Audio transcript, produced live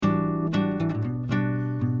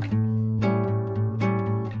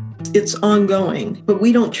It's ongoing, but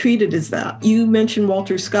we don't treat it as that. You mentioned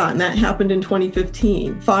Walter Scott, and that happened in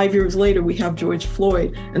 2015. 5 years later, we have George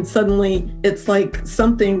Floyd, and suddenly it's like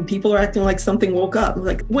people are acting like something woke up.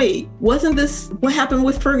 Like, wait, wasn't this what happened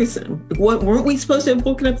with Ferguson? Weren't we supposed to have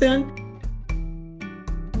woken up then?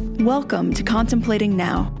 Welcome to Contemplating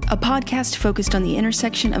Now, a podcast focused on the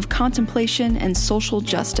intersection of contemplation and social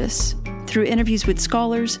justice. Through interviews with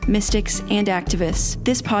scholars, mystics, and activists,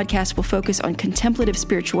 this podcast will focus on contemplative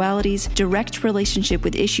spirituality's direct relationship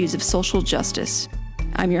with issues of social justice.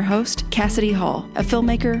 I'm your host, Cassidy Hall, a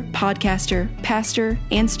filmmaker, podcaster, pastor,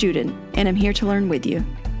 and student, and I'm here to learn with you.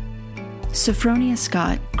 Sophronia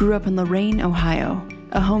Scott grew up in Lorain, Ohio,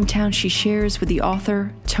 a hometown she shares with the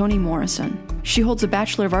author Toni Morrison. She holds a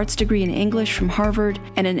Bachelor of Arts degree in English from Harvard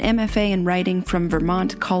and an MFA in writing from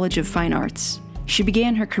Vermont College of Fine Arts. She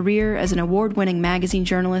began her career as an award-winning magazine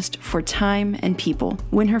journalist for Time and People.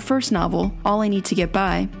 When her first novel, All I Need to Get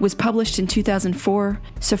By, was published in 2004,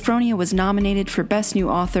 Sophronia was nominated for Best New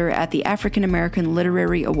Author at the African American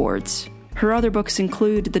Literary Awards. Her other books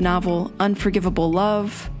include the novel Unforgivable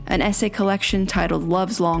Love, an essay collection titled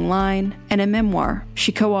Love's Long Line, and a memoir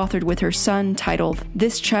she co-authored with her son titled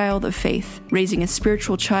This Child of Faith, Raising a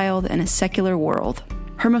Spiritual Child in a Secular World.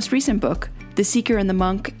 Her most recent book, The Seeker and the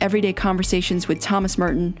Monk, Everyday Conversations with Thomas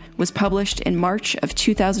Merton, was published in March of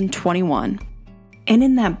 2021. And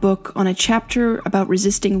in that book, on a chapter about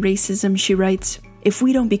resisting racism, she writes, "If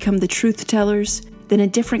we don't become the truth tellers, then a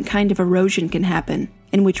different kind of erosion can happen,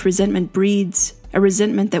 in which resentment breeds, a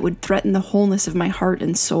resentment that would threaten the wholeness of my heart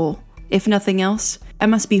and soul. If nothing else, I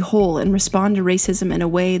must be whole and respond to racism in a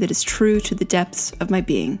way that is true to the depths of my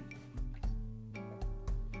being."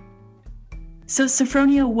 So,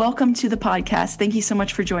 Sophronia, welcome to the podcast. Thank you so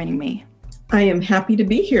much for joining me. I am happy to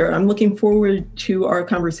be here. I'm looking forward to our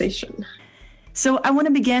conversation. So I want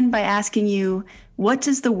to begin by asking you, what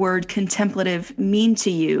does the word contemplative mean to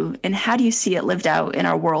you, and how do you see it lived out in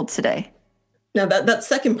our world today? Now, that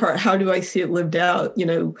second part, how do I see it lived out?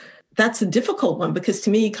 That's a difficult one because to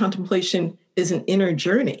me, contemplation is an inner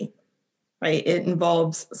journey, right? It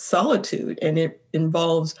involves solitude and it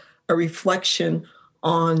involves a reflection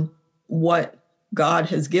on what God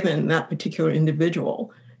has given that particular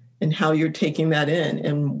individual and how you're taking that in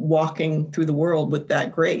and walking through the world with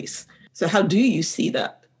that grace. So how do you see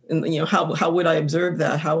that? And how would I observe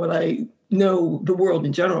that? How would I know the world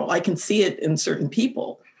in general? I can see it in certain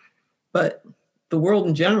people, but the world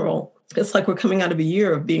in general, it's like we're coming out of a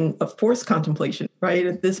year of being a forced contemplation, right?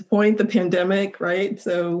 At this point, the pandemic, right?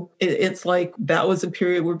 So it's like that was a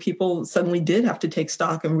period where people suddenly did have to take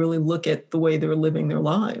stock and really look at the way they were living their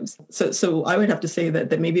lives. So I would have to say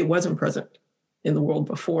that maybe it wasn't present in the world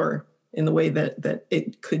before in the way that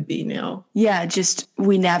it could be now. Yeah, just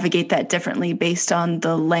we navigate that differently based on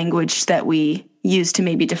the language that we use to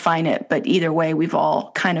maybe define it. But either way, we've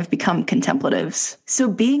all kind of become contemplatives. So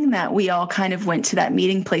being that we all kind of went to that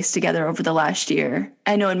meeting place together over the last year,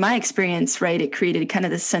 I know in my experience, right, it created kind of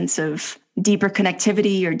this sense of deeper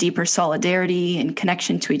connectivity or deeper solidarity and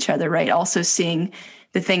connection to each other, right? Also seeing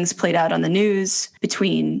the things played out on the news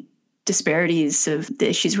between disparities of the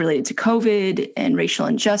issues related to COVID and racial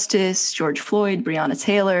injustice, George Floyd, Breonna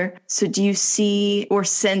Taylor. So do you see or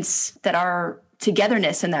sense that our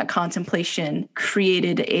togetherness in that contemplation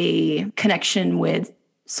created a connection with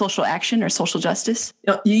social action or social justice?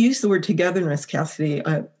 You use the word togetherness, Cassidy.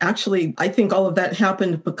 Actually, I think all of that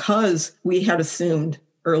happened because we had assumed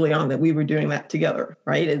early on that we were doing that together,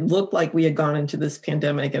 right? It looked like we had gone into this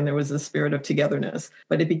pandemic and there was a spirit of togetherness,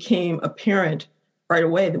 but it became apparent right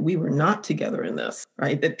away that we were not together in this,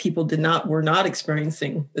 right? That people were not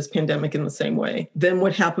experiencing this pandemic in the same way. Then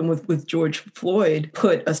what happened with George Floyd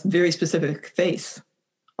put a very specific face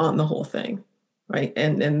on the whole thing, right?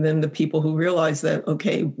 And then the people who realized that,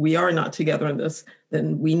 okay, we are not together in this,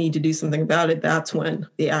 then we need to do something about it. That's when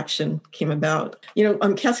the action came about.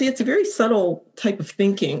 Cassie, it's a very subtle type of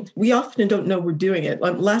thinking. We often don't know we're doing it.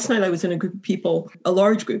 Last night I was in a group of people, a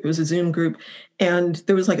large group, it was a Zoom group, and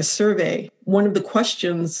there was like a survey. One of the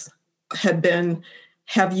questions had been,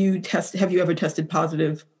 have you ever tested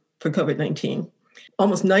positive for COVID-19?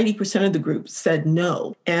 Almost 90% of the group said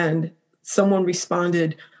no. And someone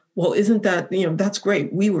responded, well, isn't that, that's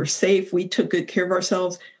great. We were safe. We took good care of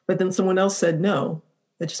ourselves. But then someone else said, no,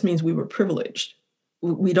 that just means we were privileged.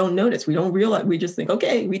 We don't notice. We don't realize. We just think,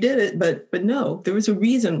 okay, we did it. But no, there was a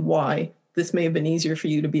reason why this may have been easier for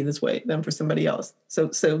you to be this way than for somebody else.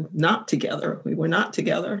 So not together. We were not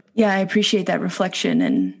together. Yeah, I appreciate that reflection.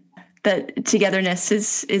 And that togetherness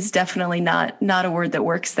is definitely not a word that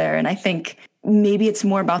works there. And I think maybe it's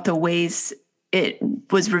more about the ways it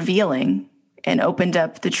was revealing and opened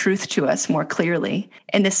up the truth to us more clearly.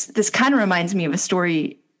 And this kind of reminds me of a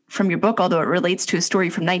story from your book, although it relates to a story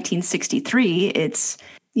from 1963. It's,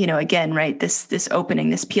 again, right, this opening,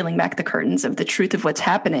 this peeling back the curtains of the truth of what's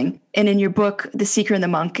happening. And in your book, The Seeker and the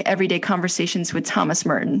Monk, Everyday Conversations with Thomas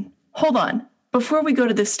Merton. Hold on. Before we go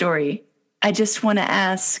to this story, I just want to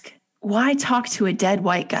ask, why talk to a dead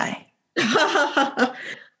white guy?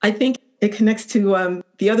 I think it connects to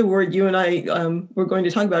the other word you and I were going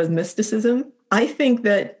to talk about is mysticism. I think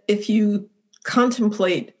that if you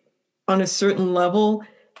contemplate on a certain level,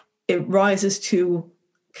 it rises to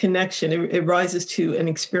connection. It rises to an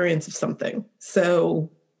experience of something. So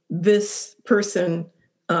this person,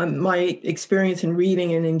 my experience in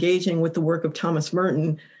reading and engaging with the work of Thomas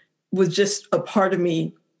Merton was just a part of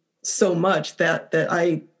me so much that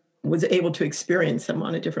I was able to experience him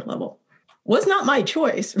on a different level. Was not my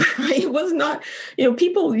choice, right? It was not,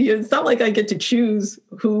 people, it's not like I get to choose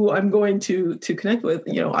who I'm going to connect with.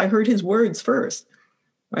 I heard his words first,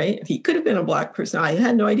 right? He could have been a Black person. I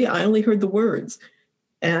had no idea. I only heard the words.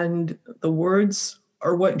 And the words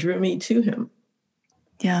are what drew me to him.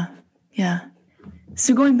 Yeah.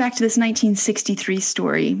 So going back to this 1963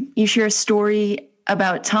 story, you share a story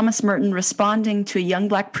about Thomas Merton responding to a young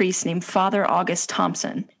Black priest named Father August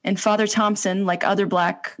Thompson. And Father Thompson, like other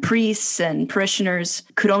Black priests and parishioners,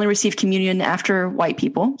 could only receive communion after white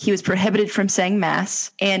people. He was prohibited from saying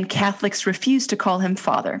Mass, and Catholics refused to call him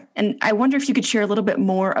Father. And I wonder if you could share a little bit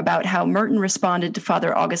more about how Merton responded to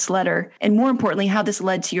Father August's letter, and more importantly, how this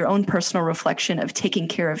led to your own personal reflection of taking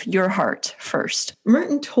care of your heart first.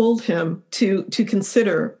 Merton told him to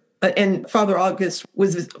consider. And Father August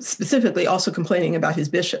was specifically also complaining about his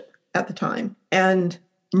bishop at the time. And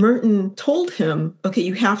Merton told him, okay,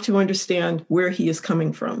 you have to understand where he is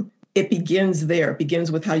coming from. It begins there. It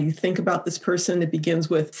begins with how you think about this person. It begins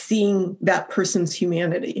with seeing that person's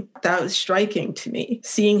humanity. That was striking to me,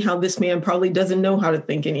 seeing how this man probably doesn't know how to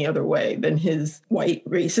think any other way than his white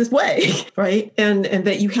racist way, right? And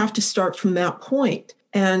that you have to start from that point.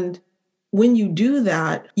 And when you do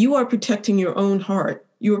that, you are protecting your own heart.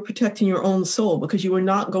 You are protecting your own soul, because you are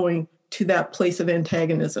not going to that place of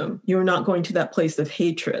antagonism. You're not going to that place of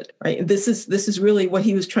hatred, right? This is really what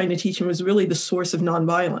he was trying to teach him, was really the source of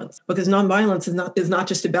nonviolence, because nonviolence is not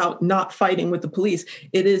just about not fighting with the police.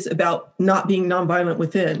 It is about not being nonviolent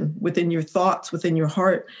within your thoughts, within your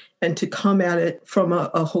heart, and to come at it from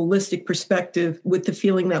a holistic perspective with the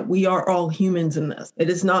feeling that we are all humans in this. It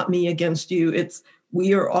is not me against you. It's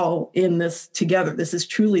we are all in this together. This is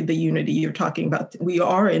truly the unity you're talking about. We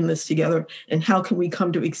are in this together. And how can we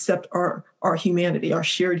come to accept our humanity, our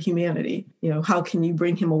shared humanity? How can you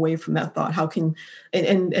bring him away from that thought? How can,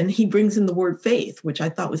 and he brings in the word faith, which I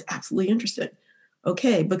thought was absolutely interesting.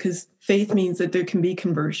 Okay, because faith means that there can be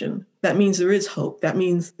conversion. That means there is hope. That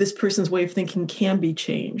means this person's way of thinking can be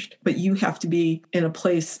changed. But you have to be in a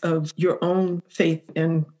place of your own faith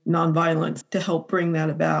and nonviolence to help bring that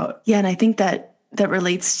about. Yeah, and I think that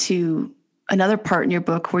relates to another part in your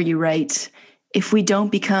book where you write, if we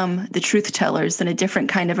don't become the truth tellers, then a different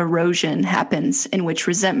kind of erosion happens in which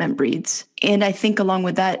resentment breeds. And I think along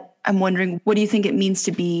with that, I'm wondering, what do you think it means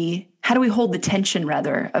to be, how do we hold the tension,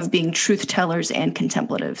 rather, of being truth tellers and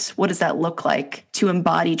contemplatives? What does that look like to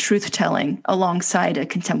embody truth telling alongside a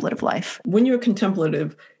contemplative life? When you're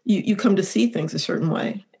contemplative, you come to see things a certain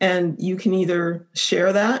way. And you can either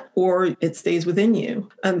share that or it stays within you.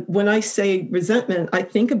 When I say resentment, I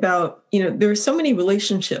think about, there are so many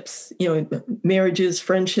relationships, marriages,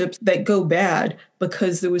 friendships that go bad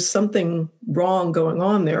because there was something wrong going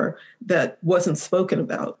on there that wasn't spoken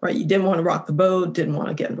about, right? You didn't want to rock the boat, didn't want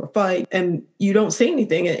to get into a fight, and you don't say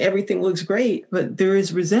anything and everything looks great, but there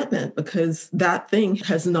is resentment because that thing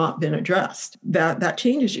has not been addressed. That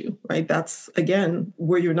changes you, right? That's, again,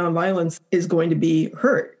 where your nonviolence is going to be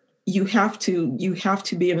hurt. You have to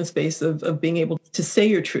be in a space of being able to say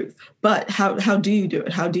your truth. But how do you do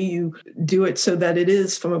it? How do you do it so that it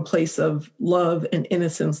is from a place of love and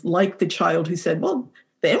innocence, like the child who said, well,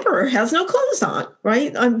 the emperor has no clothes on,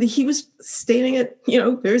 right? He was stating it,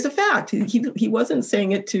 there's a fact. He wasn't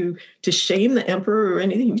saying it to shame the emperor or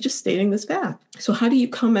anything. He was just stating this fact. So how do you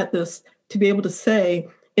come at this to be able to say,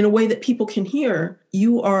 in a way that people can hear,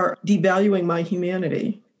 you are devaluing my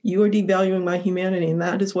humanity. You are devaluing my humanity, and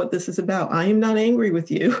that is what this is about. I am not angry with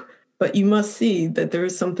you, but you must see that there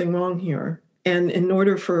is something wrong here. And in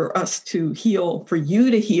order for us to heal, for you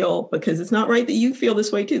to heal, because it's not right that you feel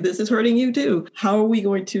this way too, this is hurting you too. How are we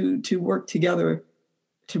going to work together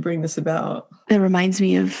to bring this about? That reminds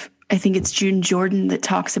me of I think it's June Jordan that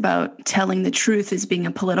talks about telling the truth as being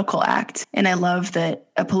a political act. And I love that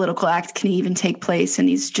a political act can even take place in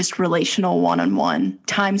these just relational one-on-one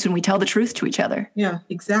times when we tell the truth to each other. Yeah,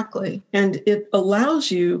 exactly. And it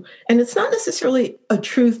allows you, and it's not necessarily a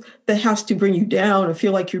truth that has to bring you down or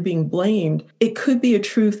feel like you're being blamed. It could be a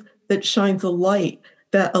truth that shines a light,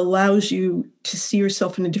 that allows you to see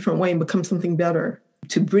yourself in a different way and become something better,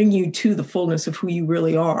 to bring you to the fullness of who you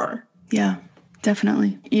really are. Yeah.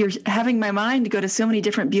 Definitely. You're having my mind go to so many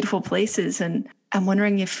different beautiful places. And I'm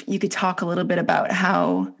wondering if you could talk a little bit about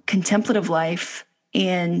how contemplative life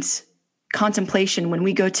and contemplation, when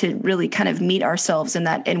we go to really kind of meet ourselves in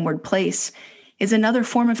that inward place, is another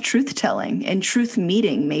form of truth telling and truth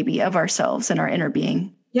meeting maybe of ourselves and our inner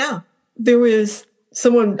being. Yeah. There was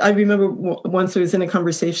someone, I remember once I was in a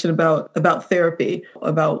conversation about therapy,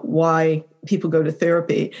 about why people go to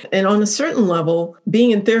therapy. And on a certain level, being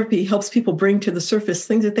in therapy helps people bring to the surface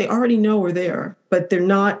things that they already know are there, but they're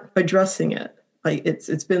not addressing it. Like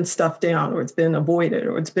it's been stuffed down, or it's been avoided,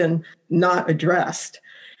 or it's been not addressed.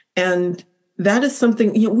 And that is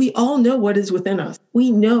something, we all know what is within us. We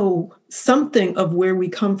know something of where we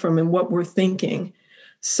come from and what we're thinking.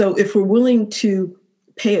 So if we're willing to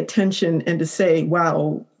pay attention and to say,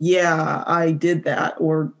 wow, yeah, I did that,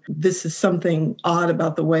 or this is something odd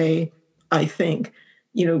about the way I think,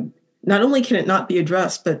 not only can it not be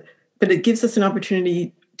addressed, but it gives us an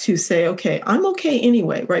opportunity to say, okay, I'm okay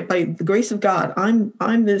anyway, right? By the grace of God,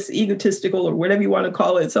 I'm this egotistical, or whatever you want to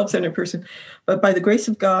call it, self-centered person. But by the grace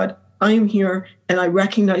of God, I am here and I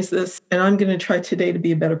recognize this, and I'm going to try today to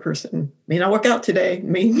be a better person. May not work out today,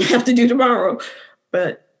 may have to do tomorrow,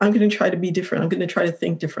 but I'm going to try to be different. I'm going to try to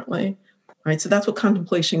think differently, right? So that's what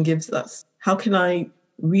contemplation gives us. How can I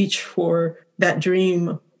reach for that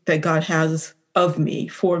dream that God has of me,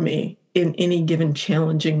 for me, in any given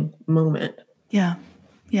challenging moment? Yeah.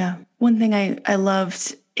 Yeah. One thing I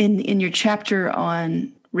loved in your chapter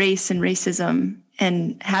on race and racism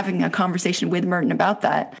and having a conversation with Merton about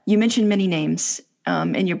that, you mentioned many names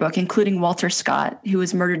in your book, including Walter Scott, who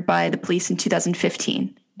was murdered by the police in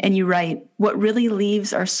 2015. And you write, what really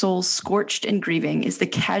leaves our souls scorched and grieving is the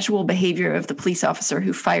casual behavior of the police officer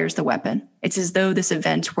who fires the weapon. It's as though this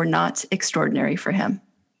event were not extraordinary for him.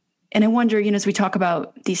 And I wonder, as we talk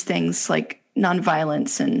about these things like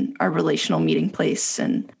nonviolence and our relational meeting place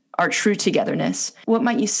and our true togetherness, what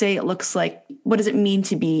might you say it looks like? What does it mean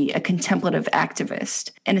to be a contemplative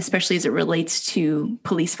activist? And especially as it relates to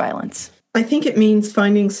police violence? I think it means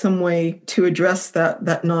finding some way to address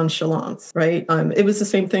that nonchalance, right? It was the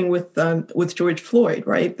same thing with George Floyd,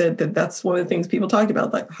 right? That's one of the things people talked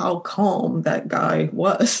about, like how calm that guy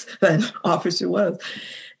was, that officer was.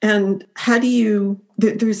 And how do you,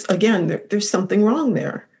 there's something wrong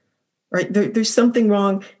there, right? There's something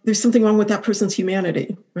wrong. There's something wrong with that person's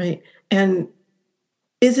humanity, right? And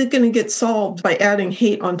is it going to get solved by adding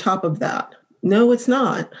hate on top of that? No, it's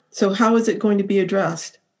not. So how is it going to be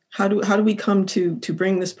addressed? How do we come to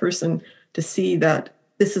bring this person to see that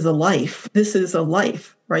this is a life? This is a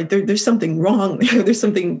life, right? There's something wrong there. There's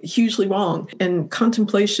something hugely wrong. And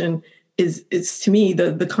contemplation is to me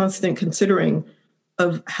the constant considering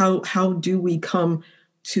of how do we come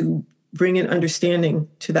to bring an understanding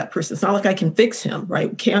to that person. It's not like I can fix him, right?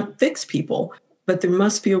 We can't fix people, but there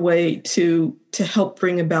must be a way to help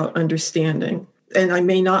bring about understanding. And I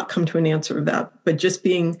may not come to an answer of that, but just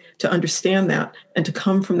being to understand that and to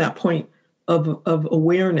come from that point of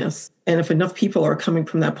awareness. And if enough people are coming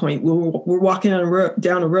from that point, we're walking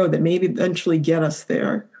down a road that may eventually get us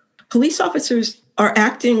there. Police officers are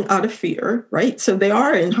acting out of fear, right? So they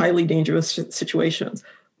are in highly dangerous situations,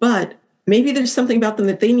 but maybe there's something about them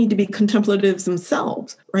that they need to be contemplatives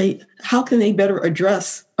themselves, right? How can they better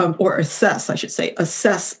address or assess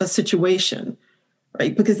a situation?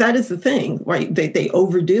 Right? Because that is the thing, right? They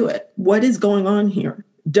overdo it. What is going on here?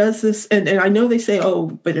 Does this, and I know they say,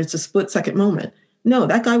 oh, but it's a split-second moment. No,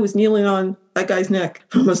 that guy was kneeling on that guy's neck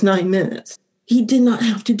for almost 9 minutes. He did not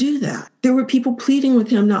have to do that. There were people pleading with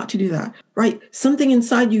him not to do that, right? Something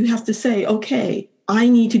inside you has to say, okay, I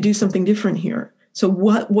need to do something different here. So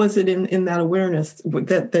what was it in that awareness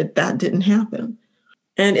that didn't happen?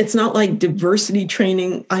 And it's not like diversity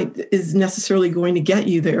training is necessarily going to get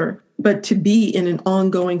you there, but to be in an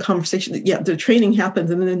ongoing conversation. Yeah, the training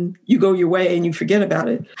happens and then you go your way and you forget about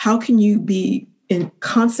it. How can you be in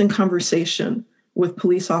constant conversation with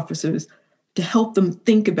police officers to help them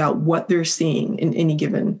think about what they're seeing in any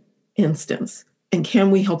given instance? And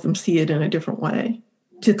can we help them see it in a different way?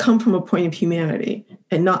 To come from a point of humanity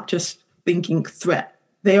and not just thinking threat.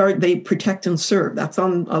 They protect and serve. That's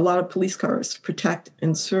on a lot of police cars, protect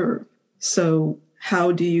and serve. So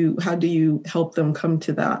how do you help them come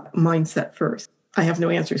to that mindset first? I have no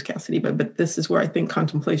answers, Cassidy, but this is where I think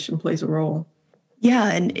contemplation plays a role.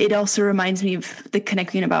 Yeah, and it also reminds me of the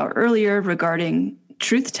connecting about earlier regarding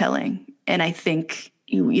truth telling. And I think,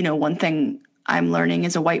 one thing I'm learning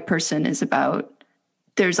as a white person is about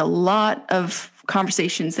there's a lot of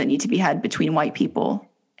conversations that need to be had between white people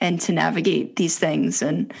and to navigate these things.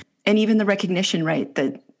 And even the recognition, right,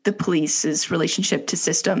 that the police's relationship to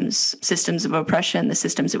systems of oppression, the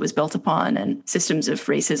systems it was built upon, and systems of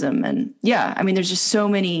racism. And yeah, I mean, there's just so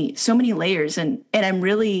many layers. And I'm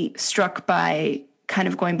really struck by kind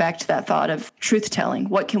of going back to that thought of truth telling.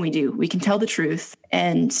 What can we do? We can tell the truth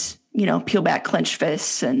and, peel back clenched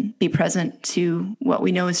fists and be present to what we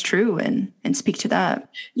know is true and speak to that.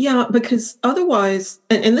 Yeah, because otherwise,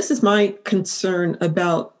 and this is my concern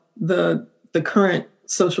about the current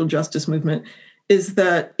social justice movement, is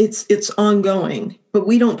that it's ongoing, but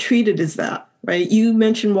we don't treat it as that, right? You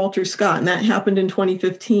mentioned Walter Scott, and that happened in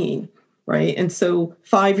 2015, right? And so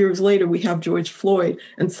 5 years later, we have George Floyd,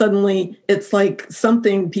 and suddenly it's like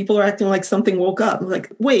people are acting like something woke up.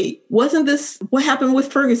 Like, wait, wasn't this what happened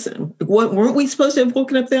with Ferguson? Weren't we supposed to have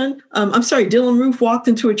woken up then? I'm sorry, Dylann Roof walked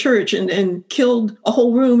into a church and killed a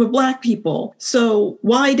whole room of Black people. So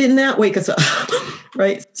why didn't that wake us up?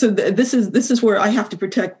 Right. So this is where I have to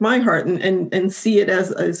protect my heart and see it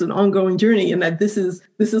as an ongoing journey, and that this is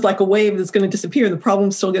like a wave that's going to disappear. The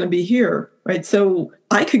problem's still going to be here. Right. So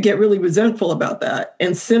I could get really resentful about that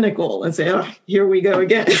and cynical and say, oh, here we go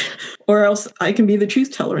again. Or else I can be the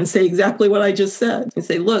truth teller and say exactly what I just said and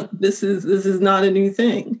say, look, this is not a new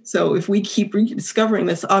thing. So if we keep rediscovering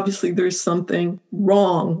this, obviously there's something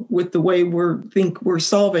wrong with the way we're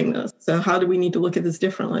solving this. So how do we need to look at this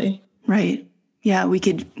differently? Right. Yeah, we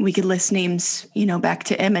could list names, back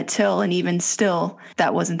to Emmett Till, and even still,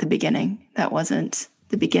 that wasn't the beginning. That wasn't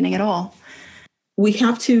the beginning at all. We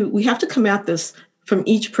have to come at this from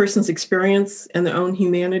each person's experience and their own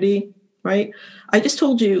humanity, right? I just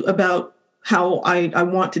told you about how I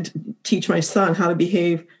want to teach my son how to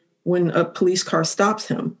behave when a police car stops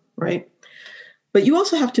him, right? But you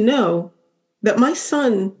also have to know that my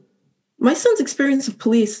son's experience of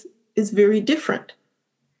police is very different.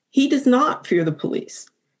 He does not fear the police,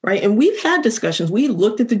 right? And we've had discussions. We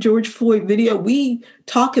looked at the George Floyd video. We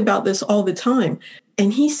talk about this all the time.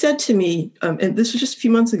 And he said to me, and this was just a few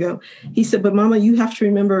months ago, he said, but Mama, you have to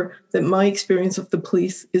remember that my experience of the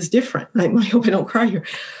police is different. I hope I don't cry here.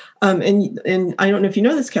 And I don't know if you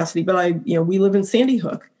know this, Cassidy, but we live in Sandy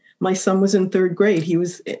Hook. My son was in third grade. He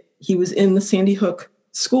was in the Sandy Hook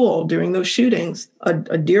school during those shootings. A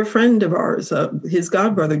dear friend of ours, his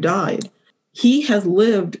godbrother, died. He has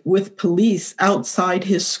lived with police outside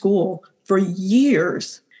his school for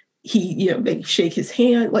years. They shake his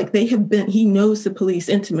hand, like he knows the police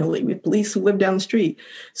intimately, with police who live down the street.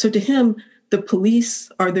 So to him, the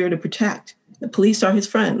police are there to protect. The police are his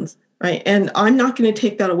friends, right? And I'm not going to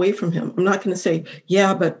take that away from him. I'm not going to say,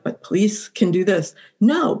 yeah, but police can do this.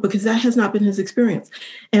 No, because that has not been his experience.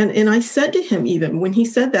 And I said to him, even when he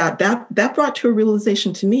said that brought to a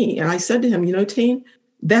realization to me. And I said to him, Tane,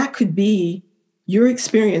 that could be, your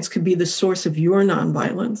experience could be the source of your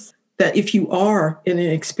nonviolence. That if you are in an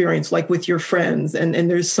experience like with your friends and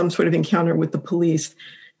there's some sort of encounter with the police,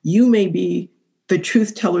 you may be the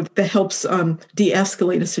truth teller that helps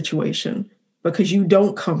de-escalate a situation because you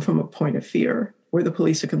don't come from a point of fear where the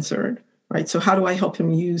police are concerned, right? So how do I help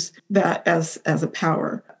him use that as a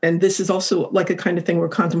power? And this is also like a kind of thing where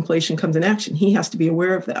contemplation comes in action. He has to be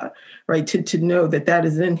aware of that, right? To know that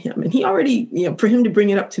is in him. And he already, for him to bring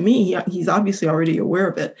it up to me, he's obviously already aware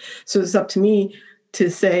of it. So it's up to me to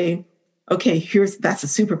say, okay, that's a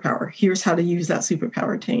superpower. Here's how to use that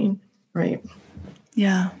superpower, Tane, right?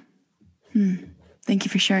 Yeah. Thank you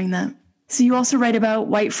for sharing that. So you also write about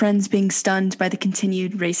white friends being stunned by the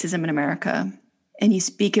continued racism in America. And you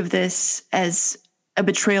speak of this as a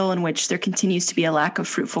betrayal in which there continues to be a lack of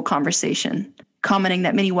fruitful conversation, commenting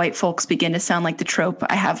that many white folks begin to sound like the trope,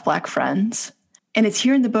 I have Black friends. And it's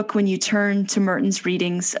here in the book when you turn to Merton's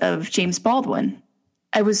readings of James Baldwin.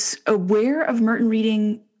 I was aware of Merton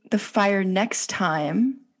reading The Fire Next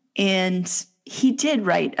Time, and he did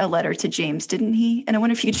write a letter to James, didn't he? And I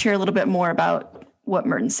wonder if you could share a little bit more about what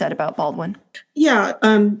Merton said about Baldwin. Yeah,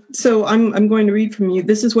 so I'm going to read from you.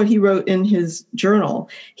 This is what he wrote in his journal.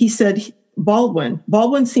 He said,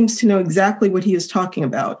 Baldwin seems to know exactly what he is talking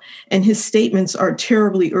about, and his statements are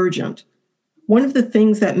terribly urgent. One of the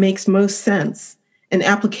things that makes most sense, an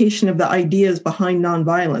application of the ideas behind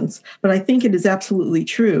nonviolence, but I think it is absolutely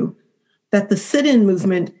true, that the sit-in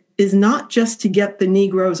movement is not just to get the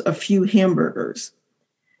Negroes a few hamburgers.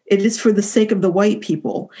 It is for the sake of the white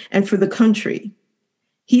people and for the country.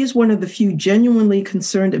 He is one of the few genuinely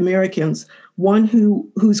concerned Americans, one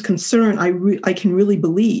whose concern I can really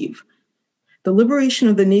believe. The liberation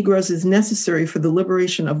of the Negroes is necessary for the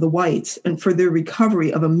liberation of the whites and for their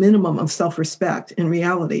recovery of a minimum of self-respect in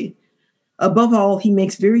reality. Above all, he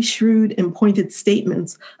makes very shrewd and pointed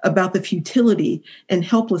statements about the futility and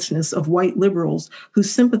helplessness of white liberals who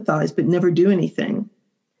sympathize but never do anything.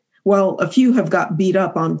 While a few have got beat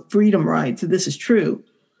up on freedom rides, this is true,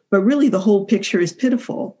 but really the whole picture is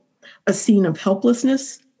pitiful. A scene of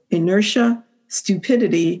helplessness, inertia,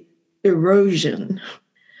 stupidity, erosion.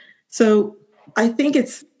 So I think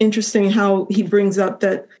it's interesting how he brings up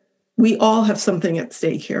that we all have something at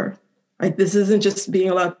stake here, right? This isn't just being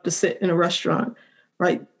allowed to sit in a restaurant,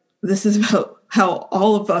 right? This is about how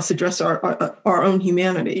all of us address our own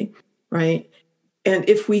humanity, right? And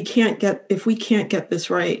if we can't get this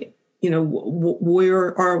right,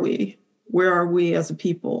 where are we? Where are we as a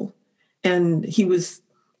people? And he was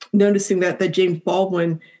noticing that James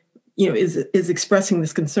Baldwin, is expressing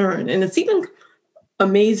this concern, and it's even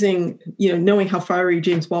amazing, knowing how fiery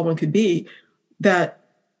James Baldwin could be, that,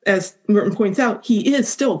 as Merton points out, he is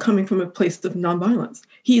still coming from a place of nonviolence.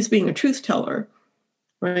 He is being a truth teller,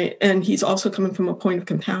 right? And he's also coming from a point of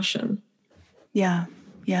compassion. Yeah.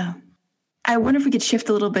 I wonder if we could shift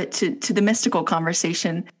a little bit to the mystical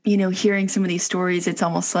conversation. Hearing some of these stories, it's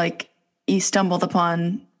almost like you stumbled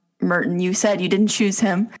upon Merton. You said you didn't choose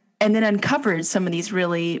him, and then uncovered some of these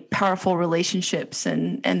really powerful relationships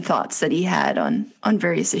and thoughts that he had on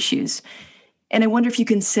various issues. And I wonder if you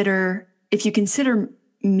consider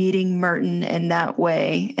meeting Merton in that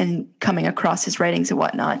way and coming across his writings and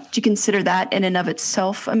whatnot, do you consider that in and of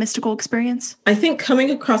itself a mystical experience? I think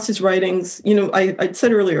coming across his writings, I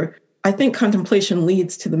said earlier, I think contemplation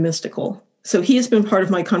leads to the mystical. So he has been part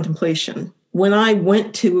of my contemplation. When I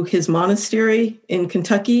went to his monastery in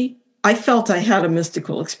Kentucky, I felt I had a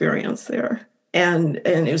mystical experience there, and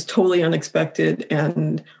it was totally unexpected.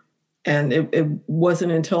 And it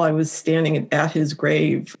wasn't until I was standing at his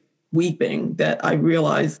grave weeping that I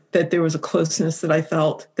realized that there was a closeness that I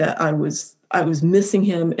felt, that I was missing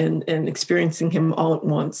him and experiencing him all at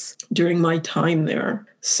once during my time there.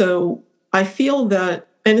 So I feel that,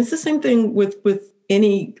 and it's the same thing with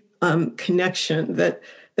any connection, that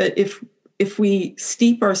if we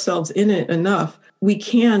steep ourselves in it enough, we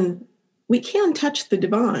can touch the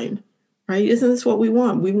divine, right? Isn't this what we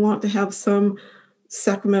want? We want to have some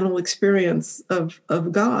sacramental experience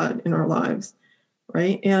of God in our lives,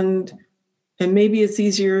 right? And maybe it's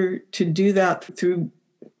easier to do that through,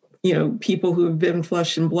 people who have been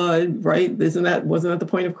flesh and blood, right? Wasn't that the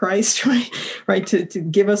point of Christ, right? To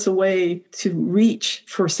give us a way to reach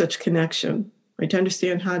for such connection, right? To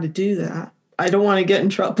understand how to do that. I don't want to get in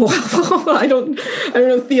trouble. I don't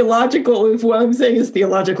know if what I'm saying is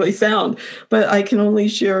theologically sound, but I can only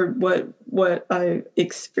share what I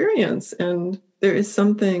experience. And there is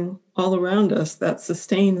something all around us that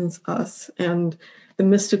sustains us. And the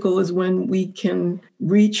mystical is when we can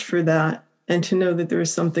reach for that and to know that there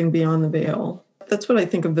is something beyond the veil. That's what I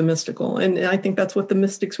think of the mystical. And I think that's what the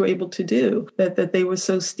mystics were able to do, that they were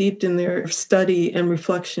so steeped in their study and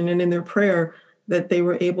reflection and in their prayer that they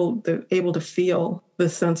were able to feel the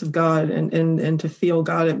sense of God and to feel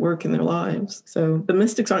God at work in their lives. So the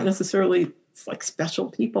mystics aren't necessarily like special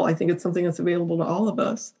people. I think it's something that's available to all of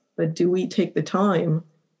us. But do we take the time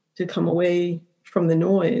to come away from the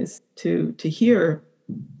noise to hear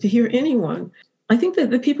anyone? I think that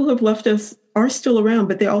the people who have left us are still around,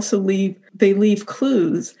 but they also leave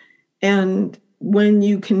clues. And when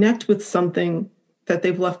you connect with something that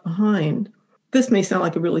they've left behind, this may sound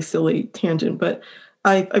like a really silly tangent, but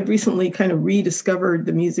I've recently kind of rediscovered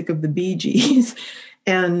the music of the Bee Gees.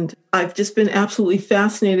 And I've just been absolutely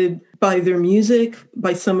fascinated by their music,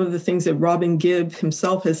 by some of the things that Robin Gibb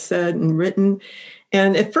himself has said and written.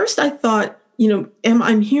 And at first I thought,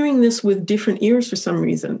 I'm hearing this with different ears for some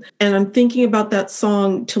reason. And I'm thinking about that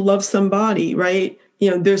song, To Love Somebody, right?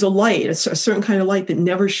 There's a light, a certain kind of light that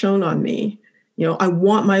never shone on me. I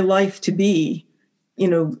want my life to be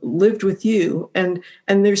lived with you. And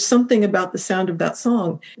there's something about the sound of that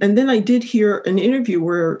song. And then I did hear an interview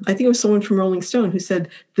where I think it was someone from Rolling Stone who said,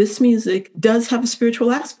 this music does have a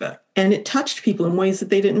spiritual aspect and it touched people in ways that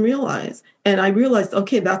they didn't realize. And I realized,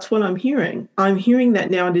 okay, that's what I'm hearing. I'm hearing that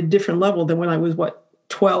now at a different level than when I was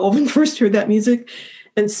 12 and first heard that music.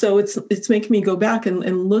 And so it's making me go back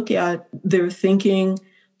and look at their thinking,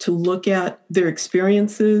 to look at their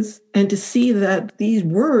experiences, and to see that these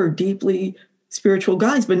were deeply spiritual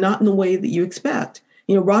guys, but not in the way that you expect.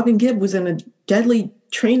 Robin Gibb was in a deadly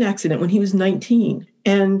train accident when he was 19.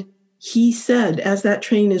 And he said, as that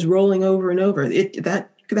train is rolling over and over, that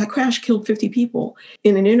that crash killed 50 people.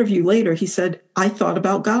 In an interview later, he said, I thought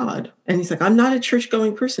about God. And he's like, I'm not a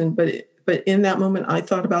church-going person, but in that moment, I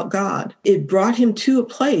thought about God. It brought him to a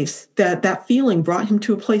place that feeling brought him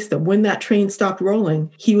to a place that when that train stopped rolling,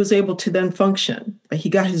 he was able to then function. He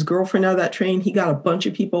got his girlfriend out of that train. He got a bunch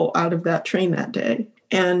of people out of that train that day.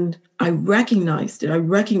 And I recognized it. I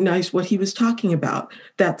recognized what he was talking about,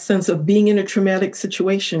 that sense of being in a traumatic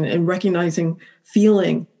situation and recognizing,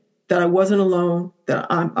 feeling that I wasn't alone, that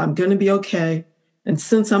I'm going to be okay. And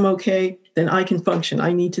since I'm okay, then I can function.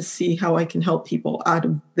 I need to see how I can help people out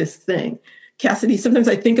of this thing. Cassidy, sometimes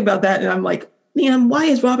I think about that and I'm like, man, why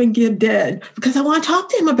is Robin Gibb dead? Because I want to talk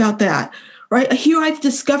to him about that, right? Here I've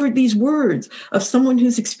discovered these words of someone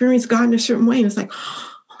who's experienced God in a certain way. And it's like,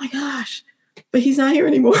 oh my gosh, but he's not here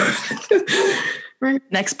anymore. Right?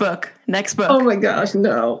 Next book. Oh my gosh,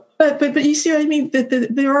 no. But you see what I mean? That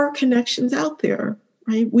there are connections out there,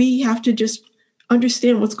 right? We have to just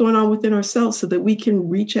understand what's going on within ourselves so that we can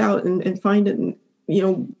reach out and find it,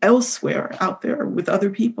 elsewhere out there with other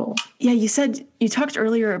people. Yeah, you talked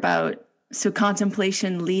earlier about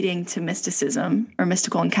contemplation leading to mysticism or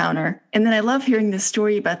mystical encounter. And then I love hearing this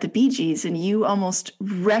story about the Bee Gees and you almost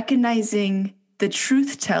recognizing the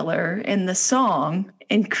truth teller in the song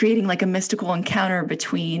and creating like a mystical encounter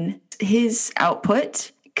between his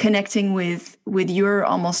output connecting with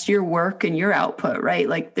your work and your output, right?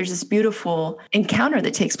 Like there's this beautiful encounter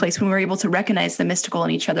that takes place when we're able to recognize the mystical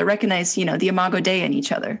in each other, recognize, the Imago Dei in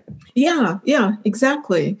each other. Yeah,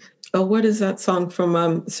 exactly. Oh, what is that song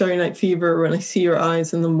from Saturday Night Fever? When I see your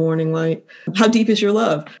eyes in the morning light. How deep is your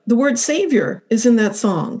love? The word savior is in that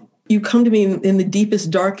song. You come to me in the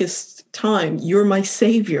deepest, darkest time. You're my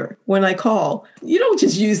savior when I call. You don't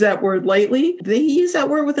just use that word lightly. They use that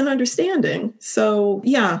word with an understanding. So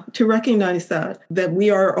yeah, to recognize that we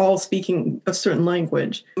are all speaking a certain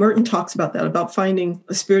language. Merton talks about that, about finding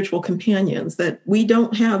spiritual companions that we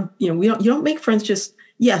don't have, you don't make friends just,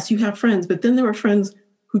 yes, you have friends, but then there are friends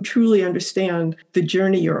who truly understand the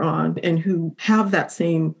journey you're on and who have that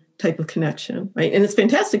same type of connection, right? And it's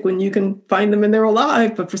fantastic when you can find them and they're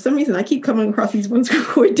alive, but for some reason I keep coming across these ones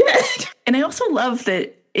who are dead. And I also love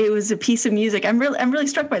that it was a piece of music. I'm really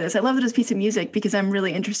struck by this. I love that it's a piece of music because I'm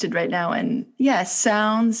really interested right now in,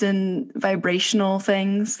 sounds and vibrational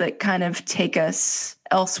things that kind of take us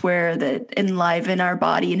elsewhere, that enliven our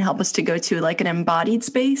body and help us to go to like an embodied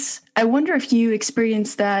space. I wonder if you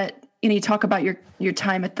experienced that. You talk about your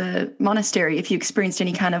time at the monastery, if you experienced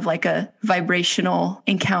any kind of like a vibrational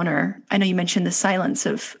encounter. I know you mentioned the silence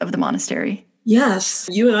of the monastery. Yes.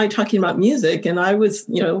 You and I talking about music, and I was,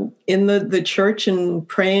 in the church and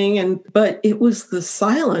praying, but it was the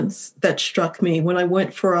silence that struck me when I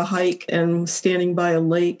went for a hike and was standing by a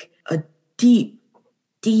lake, a deep,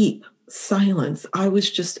 deep silence. I was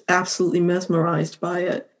just absolutely mesmerized by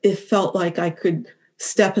it. It felt like I could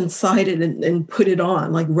step inside it and put it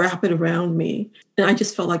on, like wrap it around me. And I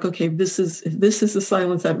just felt like, okay, if this is the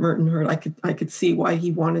silence that Merton heard, I could see why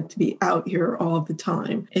he wanted to be out here all of the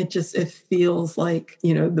time. It feels like,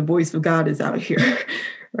 the voice of God is out here,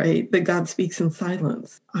 right? That God speaks in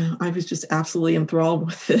silence. I was just absolutely enthralled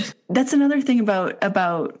with it. That's another thing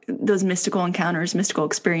about those mystical encounters, mystical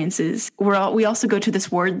experiences. We also go to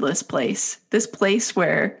this wordless place, this place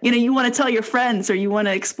where, you want to tell your friends or you want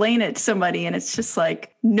to explain it to somebody. And it's just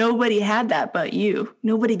like, nobody had that but you.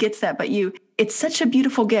 Nobody gets that but you. It's such a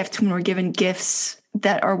beautiful gift when we're given gifts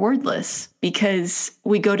that are wordless, because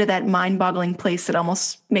we go to that mind-boggling place that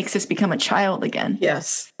almost makes us become a child again.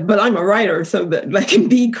 Yes, but I'm a writer, so that can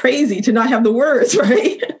be crazy to not have the words,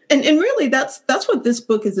 right? And really, that's what this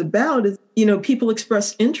book is about. Is people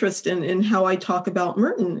express interest in how I talk about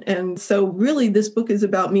Merton, and so really, this book is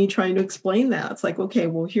about me trying to explain that. It's like, okay,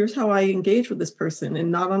 well, here's how I engage with this person,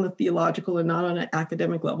 and not on a theological and not on an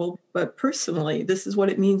academic level, but personally, this is what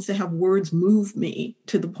it means to have words move me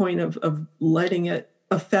to the point of letting it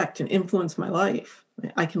affect and influence my life.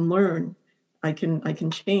 I can learn, I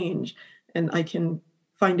can change, and I can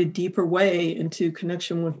find a deeper way into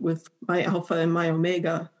connection with my alpha and my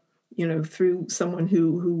omega, through someone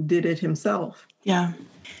who did it himself. Yeah.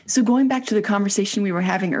 So going back to the conversation we were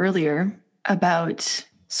having earlier about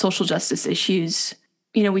social justice issues,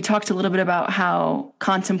 we talked a little bit about how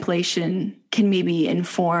contemplation can maybe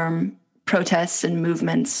inform protests and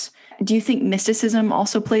movements. Do you think mysticism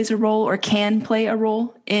also plays a role or can play a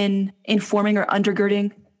role in informing or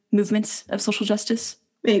undergirding movements of social justice?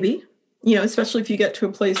 Maybe, especially if you get to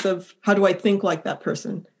a place of how do I think like that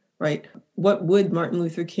person, right? What would Martin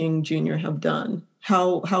Luther King Jr. have done?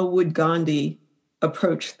 How would Gandhi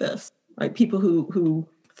approach this, right? People who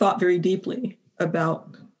thought very deeply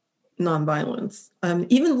about nonviolence.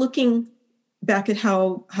 Even looking back at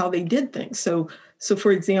how they did things. So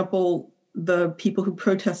for example, the people who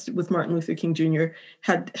protested with Martin Luther King Jr.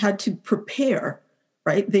 had to prepare,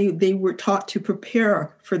 right? They were taught to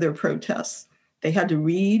prepare for their protests. They had to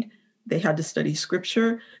read, they had to study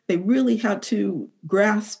scripture. They really had to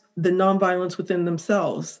grasp the nonviolence within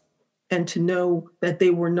themselves and to know that they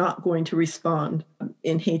were not going to respond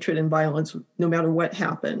in hatred and violence, no matter what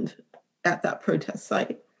happened at that protest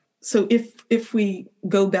site. So if we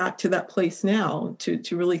go back to that place now to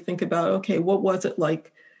really think about, okay, what was it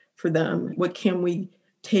like for them? What can we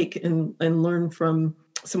take and learn from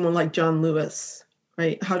someone like John Lewis,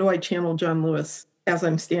 right? How do I channel John Lewis as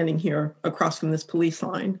I'm standing here across from this police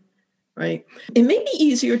line, right? It may be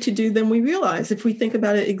easier to do than we realize if we think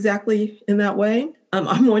about it exactly in that way.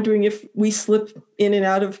 I'm wondering if we slip in and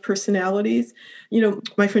out of personalities.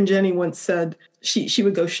 My friend Jenny once said she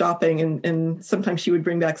would go shopping and sometimes she would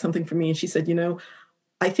bring back something for me. And she said,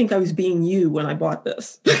 I think I was being you when I bought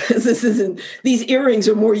this. These earrings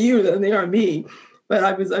are more you than they are me. But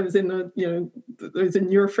I was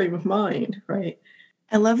in your frame of mind, right?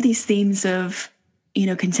 I love these themes of,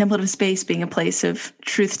 contemplative space being a place of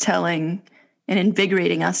truth telling and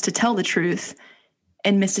invigorating us to tell the truth,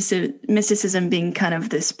 and mysticism being kind of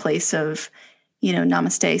this place of,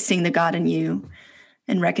 namaste, seeing the God in you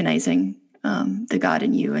and recognizing the God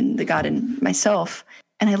in you and the God in myself.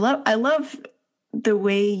 And I love the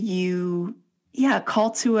way you, call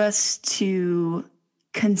to us to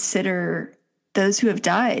consider those who have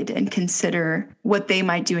died and consider what they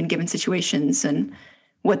might do in given situations and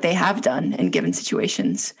what they have done in given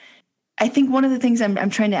situations. I think one of the things I'm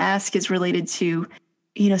trying to ask is related to,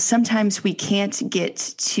 sometimes we can't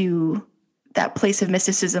get to that place of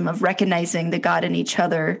mysticism of recognizing the God in each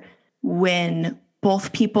other when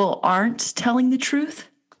both people aren't telling the truth,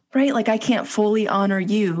 right? Like I can't fully honor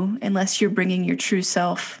you unless you're bringing your true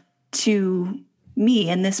self to me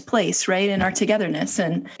in this place, right? In our togetherness.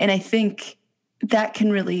 And I think that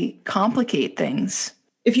can really complicate things.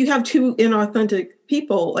 If you have two inauthentic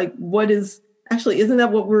people, like isn't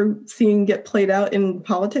that what we're seeing get played out in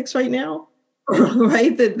politics right now?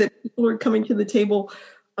 Right? That people are coming to the table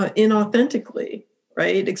inauthentically,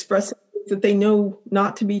 right? Expressing that they know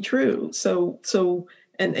not to be true.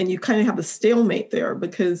 And you kind of have a stalemate there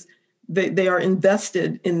because they are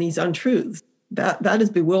invested in these untruths. That is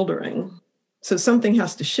bewildering. So something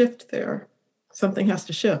has to shift there. Something has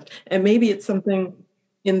to shift. And maybe it's something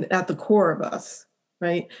at the core of us,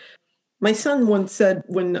 right? My son once said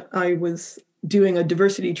when I was doing a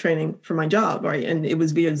diversity training for my job, right? And it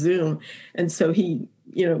was via Zoom. And so he,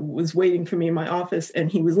 was waiting for me in my office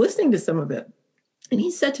and he was listening to some of it. And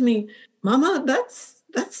he said to me, Mama, that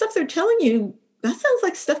stuff they're telling you, that sounds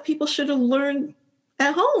like stuff people should have learned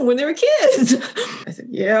at home when they were kids. I said,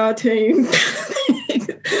 yeah, Tane.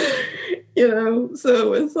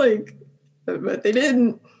 So it's like, but they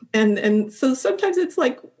didn't. And so sometimes it's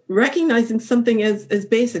like recognizing something as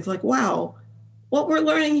basic, like, wow, what we're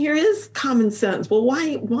learning here is common sense. Well,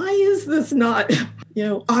 why is this not,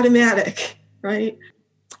 automatic, right?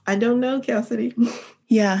 I don't know, Cassidy.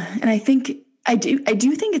 Yeah. And I think I do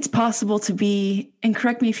think it's possible to be, and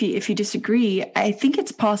correct me if you disagree, I think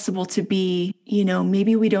it's possible to be,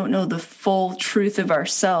 maybe we don't know the full truth of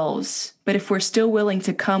ourselves, but if we're still willing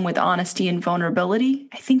to come with honesty and vulnerability,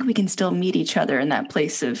 I think we can still meet each other in that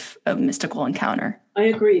place of mystical encounter. I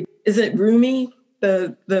agree. Is it Rumi,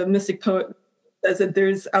 the mystic poet, says that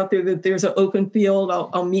there's an open field,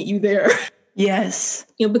 I'll meet you there. Yes.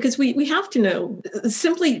 Because we have to know.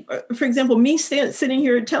 Simply, for example, me sitting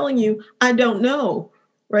here telling you, I don't know,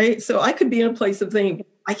 right? So I could be in a place of thinking,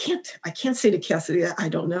 I can't say to Cassidy, I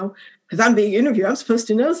don't know, because I'm being interviewed. I'm supposed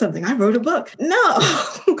to know something. I wrote a book. No.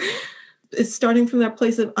 It's starting from that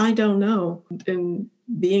place of I don't know and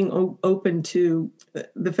being open to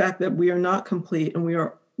the fact that we are not complete and we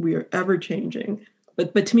are ever changing.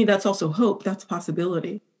 But to me, that's also hope. That's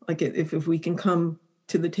possibility. Like if we can come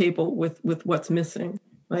to the table with what's missing,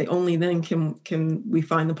 right? Only then can we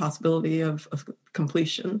find the possibility of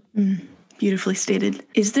completion. Beautifully stated.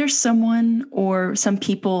 Is there someone or some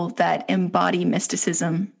people that embody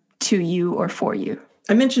mysticism to you or for you?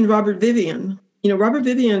 I mentioned Robert Vivian. Robert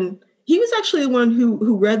Vivian, he was actually the one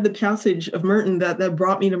who read the passage of Merton that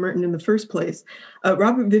brought me to Merton in the first place.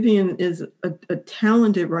 Robert Vivian is a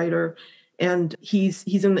talented writer, and he's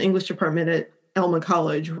in the English department at Elma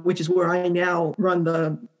College, which is where I now run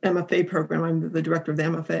the MFA program. I'm the director of the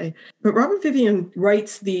MFA. But Robert Vivian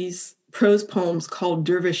writes these prose poems called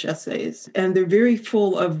dervish essays, and they're very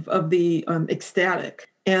full of the ecstatic.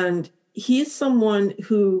 And he is someone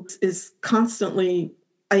who is constantly,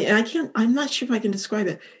 I'm not sure if I can describe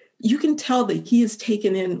it, you can tell that he is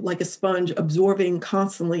taken in like a sponge, absorbing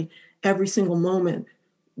constantly every single moment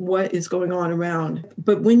what is going on around.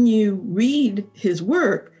 But when you read his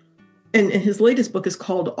work, and his latest book is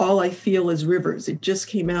called All I Feel Is Rivers. It just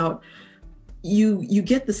came out. You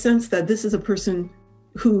get the sense that this is a person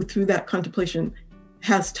who, through that contemplation,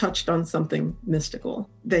 has touched on something mystical,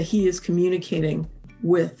 that he is communicating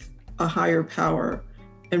with a higher power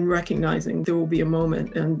and recognizing there will be a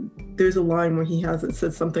moment. And there's a line where he has, it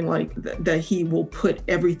says something like that he will put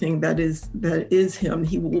everything that is him,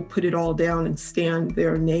 he will put it all down and stand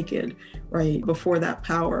there naked, right, before that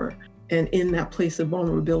power. And in that place of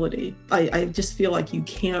vulnerability, I just feel like you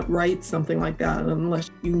can't write something like that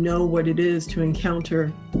unless you know what it is to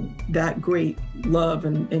encounter that great love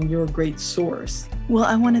and your great source. Well,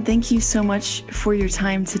 I want to thank you so much for your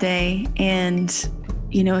time today. And,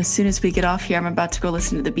 as soon as we get off here, I'm about to go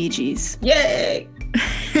listen to the Bee Gees. Yay!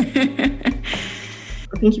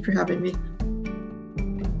 Thank you for having me.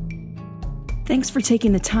 Thanks for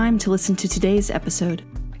taking the time to listen to today's episode.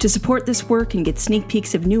 To support this work and get sneak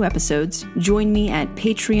peeks of new episodes, join me at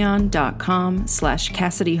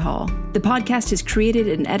patreon.com/Cassidy Hall. The podcast is created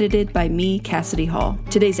and edited by me, Cassidy Hall.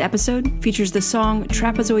 Today's episode features the song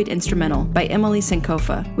Trapezoid Instrumental by Emily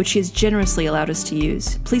Sankofa, which she has generously allowed us to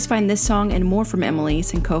use. Please find this song and more from Emily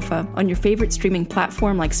Sankofa on your favorite streaming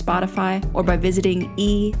platform like Spotify or by visiting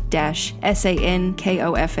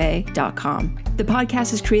e-sankofa.com. The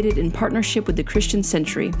podcast is created in partnership with The Christian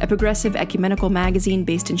Century, a progressive ecumenical magazine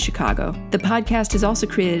based in Chicago. The podcast is also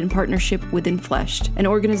created in partnership with Infleshed, an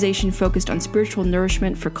organization focused on spiritual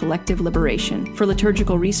nourishment for collective liberation. For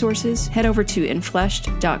liturgical resources, head over to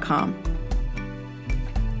infleshed.com.